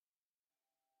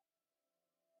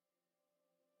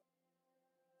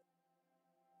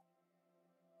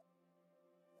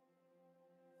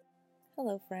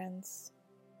Hello, friends,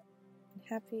 and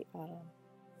happy autumn.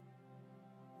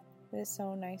 It is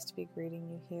so nice to be greeting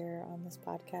you here on this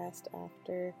podcast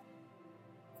after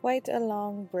quite a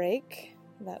long break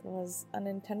that was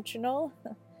unintentional,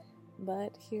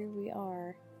 but here we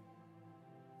are.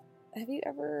 Have you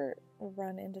ever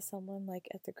run into someone like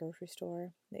at the grocery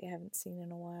store that you haven't seen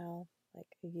in a while,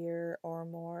 like a year or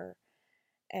more,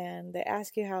 and they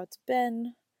ask you how it's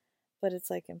been, but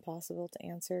it's like impossible to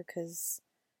answer because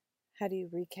how do you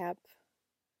recap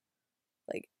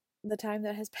like the time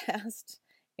that has passed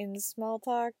in small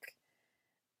talk,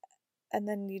 and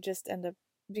then you just end up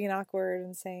being awkward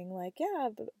and saying like, yeah,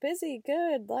 busy,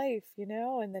 good, life,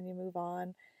 and then you move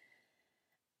on.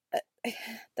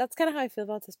 That's kind of how I feel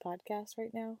about this podcast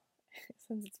right now.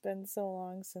 Since it's been so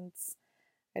long since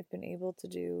I've been able to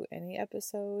do any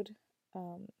episode,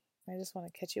 I just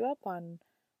want to catch you up on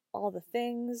all the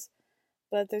things,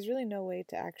 but there's really no way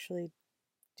to actually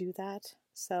do that.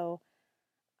 So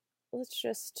let's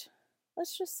just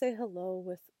say hello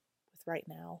with right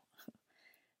now.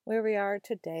 Where we are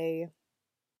today,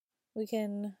 we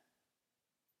can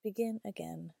begin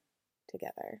again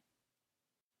together.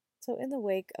 So in the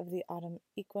wake of the autumn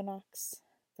equinox,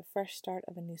 the fresh start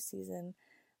of a new season,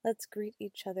 let's greet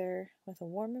each other with a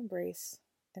warm embrace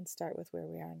and start with where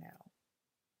we are now.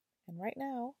 And right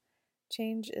now,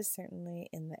 change is certainly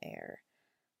in the air.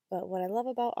 But what I love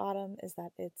about autumn is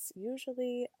that it's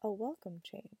usually a welcome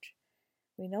change.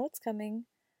 We know it's coming,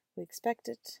 we expect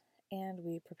it, and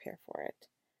we prepare for it.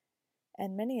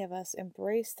 And many of us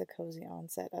embrace the cozy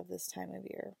onset of this time of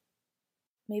year.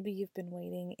 Maybe you've been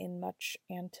waiting in much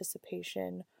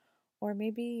anticipation, or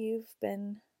maybe you've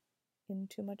been in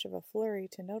too much of a flurry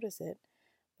to notice it,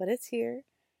 but it's here,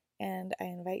 and I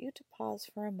invite you to pause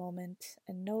for a moment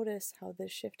and notice how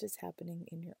this shift is happening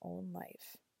in your own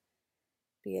life.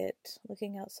 Be it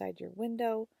looking outside your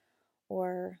window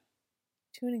or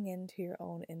tuning into your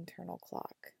own internal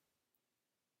clock.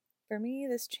 For me,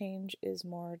 this change is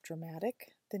more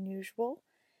dramatic than usual,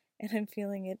 and I'm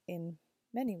feeling it in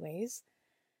many ways.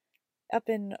 Up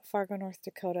in Fargo, North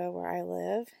Dakota, where I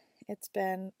live, it's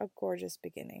been a gorgeous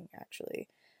beginning, actually.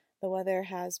 The weather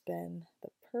has been the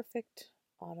perfect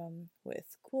autumn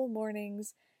with cool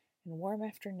mornings and warm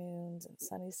afternoons and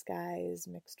sunny skies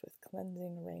mixed with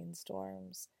cleansing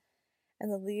rainstorms.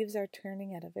 And the leaves are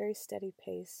turning at a very steady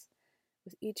pace,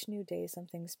 with each new day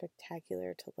something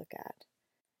spectacular to look at.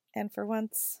 And for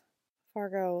once,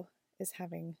 Fargo is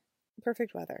having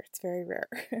perfect weather. It's very rare.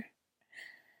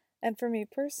 And for me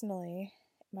personally,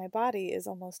 my body is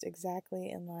almost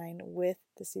exactly in line with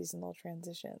the seasonal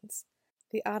transitions.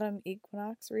 The autumn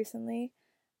equinox recently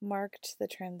marked the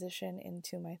transition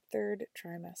into my third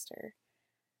trimester.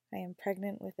 I am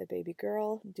pregnant with a baby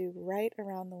girl due right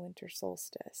around the winter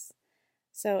solstice.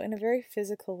 So in a very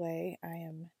physical way, I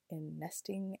am in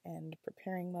nesting and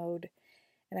preparing mode,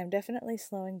 and I'm definitely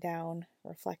slowing down,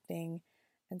 reflecting,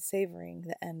 and savoring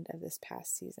the end of this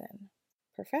past season.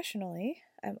 Professionally,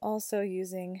 I'm also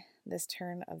using this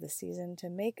turn of the season to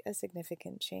make a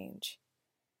significant change.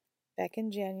 Back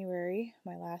in January,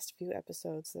 my last few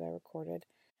episodes that I recorded,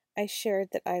 I shared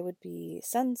that I would be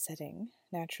sunsetting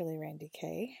Naturally Randy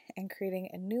Kay and creating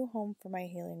a new home for my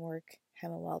healing work,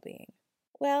 Hema Wellbeing.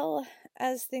 Well,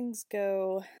 as things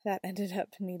go, that ended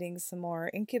up needing some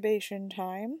more incubation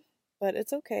time, but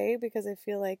it's okay because I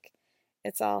feel like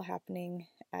it's all happening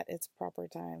at its proper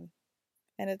time.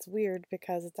 And it's weird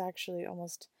because it's actually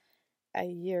almost a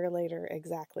year later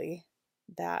exactly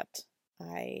that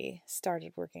I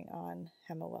started working on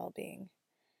Hema Wellbeing.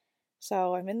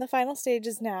 So I'm in the final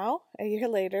stages now, a year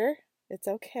later. It's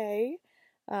okay.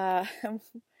 I'm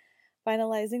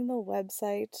finalizing the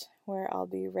website where I'll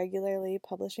be regularly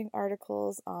publishing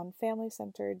articles on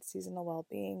family-centered seasonal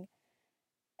well-being,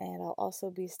 and I'll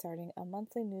also be starting a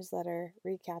monthly newsletter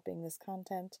recapping this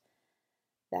content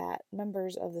that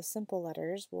members of the Simple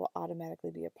Letters will automatically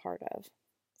be a part of.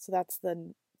 So that's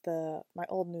my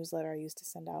old newsletter I used to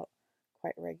send out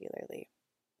quite regularly.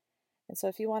 And so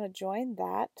if you want to join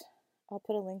that, I'll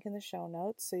put a link in the show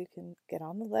notes so you can get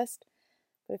on the list.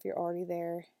 But if you're already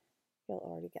there, you'll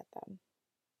already get them.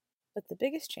 But the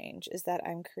biggest change is that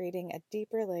I'm creating a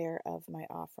deeper layer of my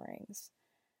offerings,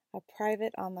 a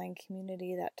private online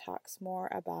community that talks more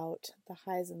about the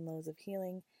highs and lows of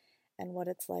healing and what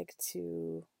it's like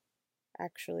to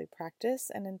actually practice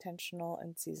an intentional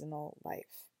and seasonal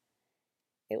life.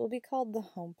 It will be called The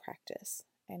Home Practice,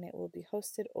 and it will be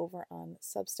hosted over on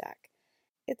Substack.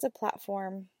 It's a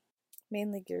platform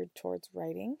mainly geared towards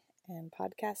writing and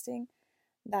podcasting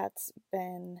that's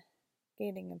been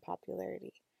gaining in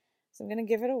popularity. So I'm going to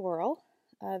give it a whirl.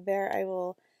 There I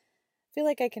will feel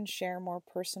like I can share more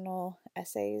personal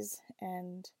essays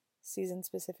and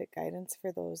season-specific guidance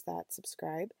for those that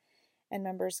subscribe, and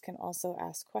members can also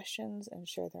ask questions and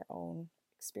share their own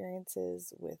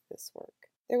experiences with this work.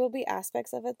 There will be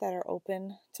aspects of it that are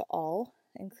open to all,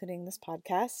 including this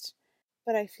podcast,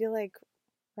 but I feel like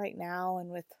right now and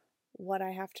with what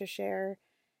I have to share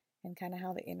and kind of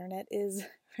how the internet is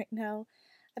right now,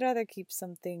 I'd rather keep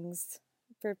some things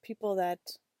for people that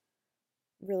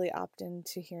really opt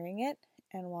into hearing it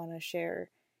and want to share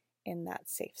in that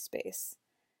safe space.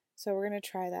 So we're going to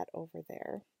try that over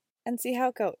there and see how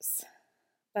it goes.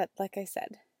 But like I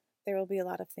said, there will be a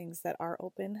lot of things that are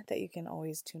open that you can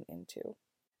always tune into.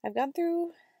 I've gone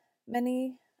through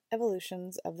many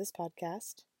evolutions of this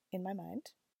podcast in my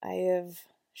mind. I have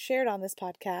shared on this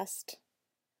podcast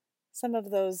some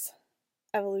of those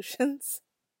evolutions,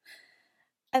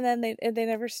 and then they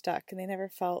never stuck and they never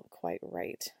felt quite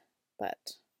right.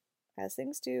 But as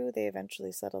things do, they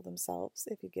eventually settle themselves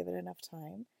if you give it enough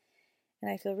time.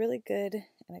 And I feel really good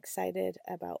and excited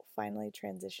about finally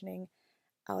transitioning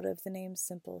out of the name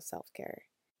Simple Self-Care.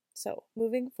 So,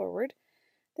 moving forward,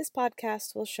 this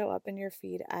podcast will show up in your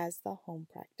feed as the home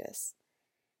practice.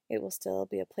 It will still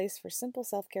be a place for simple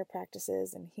self-care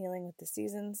practices and healing with the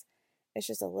seasons. It's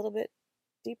just a little bit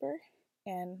deeper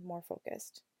and more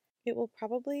focused. It will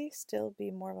probably still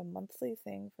be more of a monthly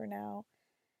thing for now,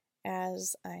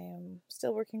 as I am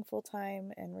still working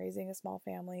full-time and raising a small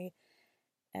family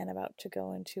and about to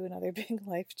go into another big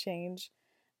life change.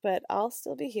 But I'll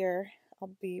still be here.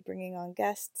 I'll be bringing on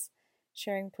guests,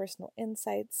 sharing personal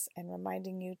insights, and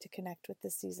reminding you to connect with the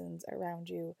seasons around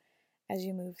you as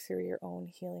you move through your own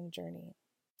healing journey.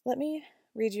 Let me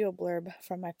read you a blurb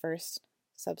from my first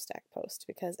Substack post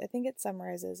because I think it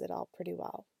summarizes it all pretty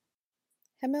well.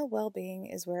 Hema Wellbeing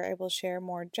is where I will share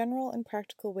more general and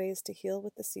practical ways to heal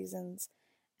with the seasons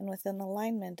and with an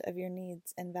alignment of your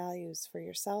needs and values for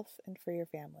yourself and for your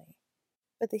family.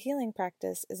 But the healing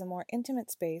practice is a more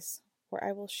intimate space where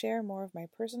I will share more of my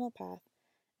personal path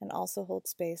and also hold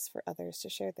space for others to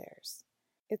share theirs.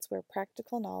 It's where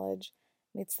practical knowledge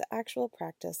meets the actual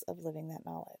practice of living that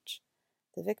knowledge.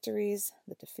 The victories,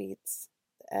 the defeats,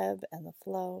 the ebb and the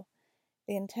flow,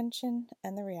 the intention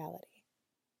and the reality.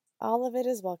 All of it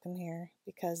is welcome here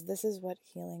because this is what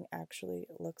healing actually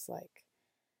looks like.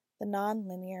 The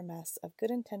non-linear mess of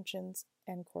good intentions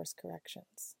and course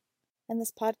corrections. And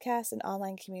this podcast and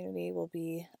online community will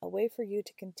be a way for you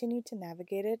to continue to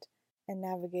navigate it and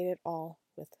navigate it all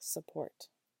with support.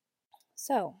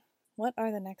 So, what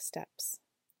are the next steps?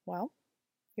 Well,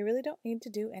 you really don't need to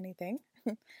do anything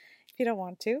if you don't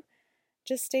want to.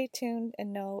 Just stay tuned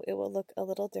and know it will look a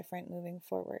little different moving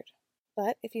forward.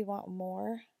 But if you want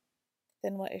more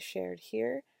than what is shared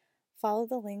here, follow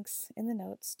the links in the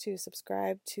notes to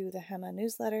subscribe to the Hema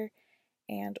newsletter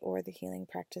and or the Healing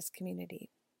Practice community.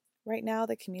 Right now,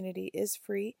 the community is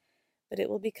free, but it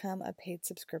will become a paid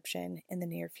subscription in the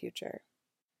near future.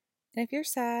 And if you're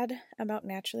sad about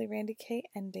Naturally Randy K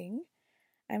ending,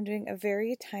 I'm doing a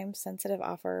very time-sensitive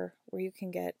offer where you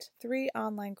can get 3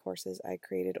 online courses I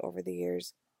created over the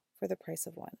years for the price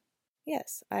of 1.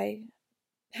 Yes, I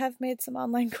have made some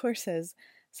online courses.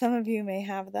 Some of you may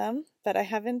have them, but I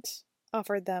haven't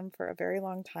offered them for a very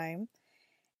long time.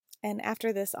 And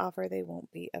after this offer, they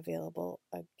won't be available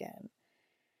again.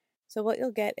 So what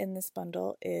you'll get in this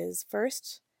bundle is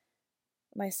first,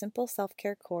 my Simple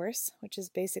Self-Care course, which is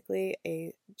basically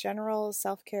a general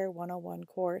self-care 101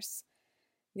 course.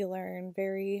 You'll learn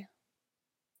very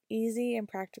easy and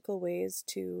practical ways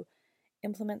to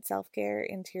implement self-care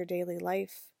into your daily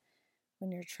life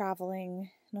when you're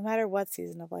traveling, no matter what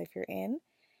season of life you're in.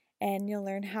 And you'll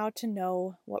learn how to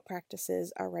know what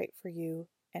practices are right for you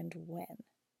and when.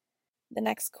 The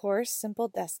next course, Simple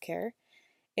Desk Care,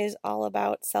 is all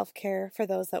about self-care for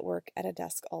those that work at a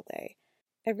desk all day.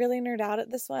 I really nerd out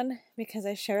at this one because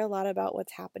I share a lot about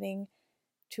what's happening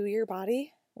to your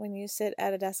body when you sit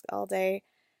at a desk all day,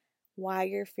 why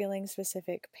you're feeling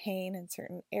specific pain in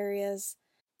certain areas,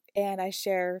 and I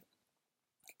share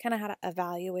kind of how to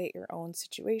evaluate your own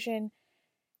situation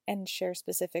and share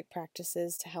specific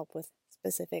practices to help with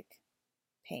specific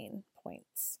pain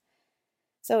points.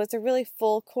 So it's a really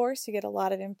full course. You get a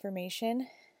lot of information,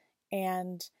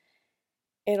 and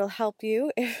it'll help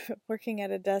you if working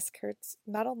at a desk hurts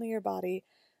not only your body,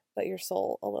 but your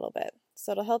soul a little bit.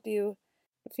 So it'll help you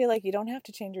feel like you don't have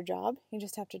to change your job. You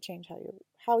just have to change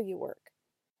how you work.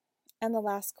 And the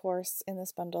last course in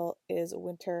this bundle is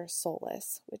Winter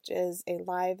Solace, which is a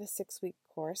live 6-week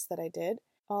course that I did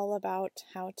all about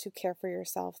how to care for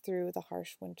yourself through the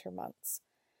harsh winter months.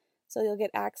 So you'll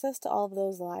get access to all of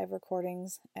those live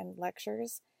recordings and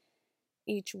lectures,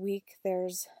 Each week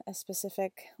there's a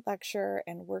specific lecture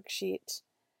and worksheet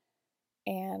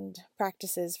and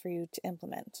practices for you to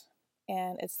implement.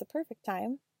 And it's the perfect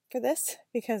time for this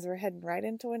because we're heading right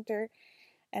into winter,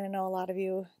 and I know a lot of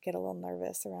you get a little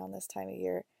nervous around this time of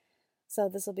year. So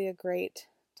this will be a great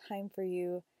time for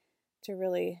you to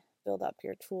really build up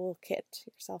your toolkit,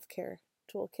 your self-care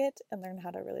toolkit, and learn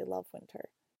how to really love winter.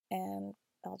 And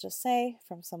I'll just say,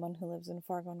 from someone who lives in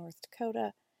Fargo, North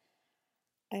Dakota,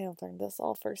 I have learned this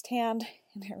all firsthand,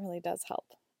 and it really does help.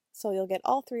 So you'll get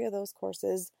all 3 of those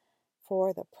courses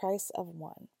for the price of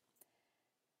one.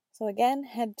 So again,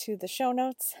 head to the show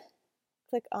notes,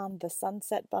 click on the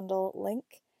Sunset Bundle link,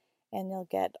 and you'll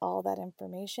get all that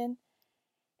information.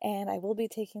 And I will be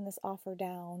taking this offer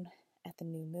down at the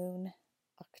new moon,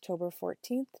 October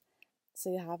 14th. So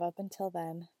you have up until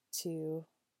then to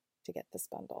get this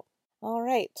bundle. All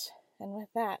right, and with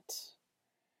that,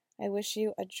 I wish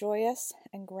you a joyous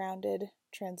and grounded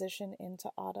transition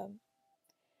into autumn.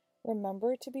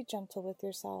 Remember to be gentle with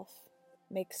yourself,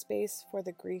 make space for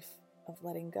the grief of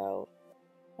letting go,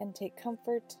 and take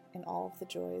comfort in all of the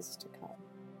joys to come.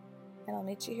 And I'll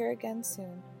meet you here again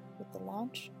soon with the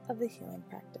launch of the healing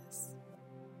practice.